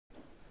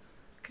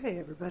Okay,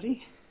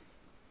 everybody,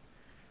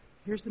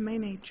 here's the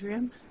main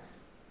atrium.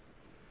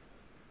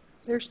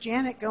 There's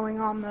Janet going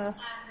on the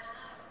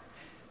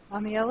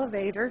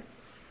elevator.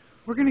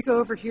 We're going to go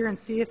over here and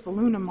see if the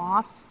Luna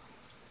Moth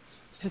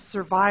has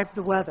survived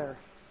the weather.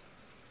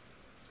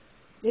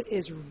 It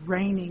is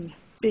raining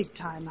big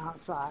time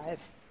outside.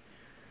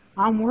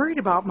 I'm worried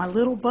about my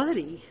little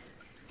buddy.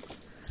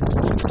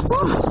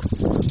 Whew,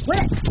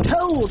 wet,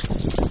 cold.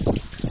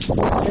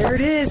 There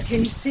it is. Can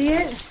you see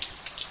it?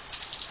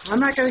 I'm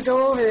not going to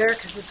go over there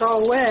because it's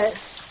all wet.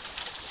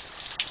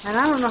 And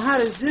I don't know how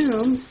to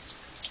zoom.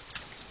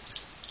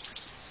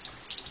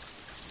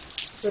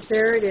 But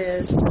there it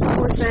is.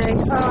 Poor thing.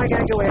 Oh, I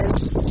got to go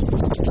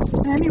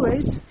in.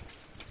 Anyways.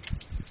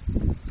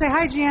 Say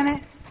hi,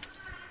 Janet.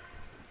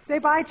 Say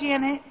bye,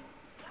 Janet.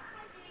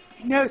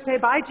 No, say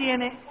bye,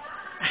 Janet.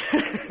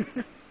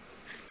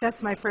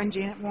 That's my friend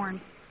Janet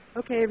Warren.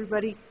 Okay,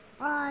 everybody.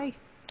 Bye.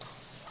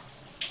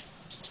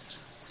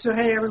 So,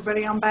 hey,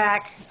 everybody, I'm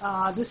back.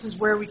 This is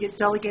where we get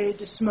delegated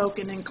to smoke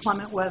in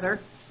inclement weather.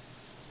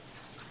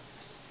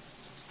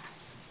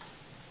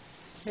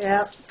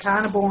 Yep,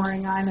 kind of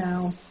boring, I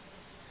know.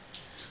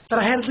 But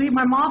I had to leave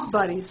my moth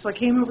buddies, so I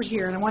came over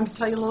here, and I wanted to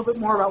tell you a little bit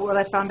more about what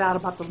I found out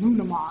about the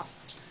Luna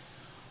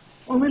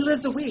Moth. Only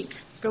lives a week,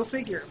 go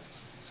figure.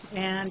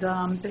 And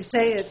they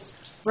say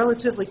it's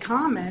relatively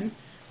common,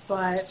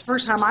 but it's the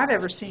first time I've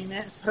ever seen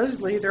it.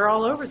 Supposedly, they're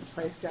all over the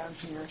place down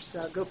here,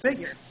 so go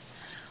figure.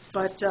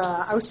 But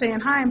I was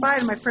saying hi and bye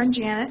to my friend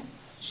Janet.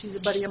 She's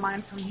a buddy of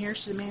mine from here.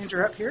 She's a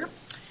manager up here.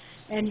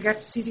 And you got to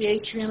see the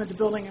atrium of the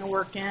building I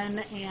work in.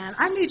 And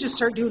I may just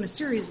start doing a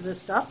series of this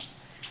stuff.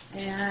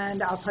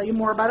 And I'll tell you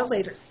more about it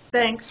later.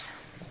 Thanks.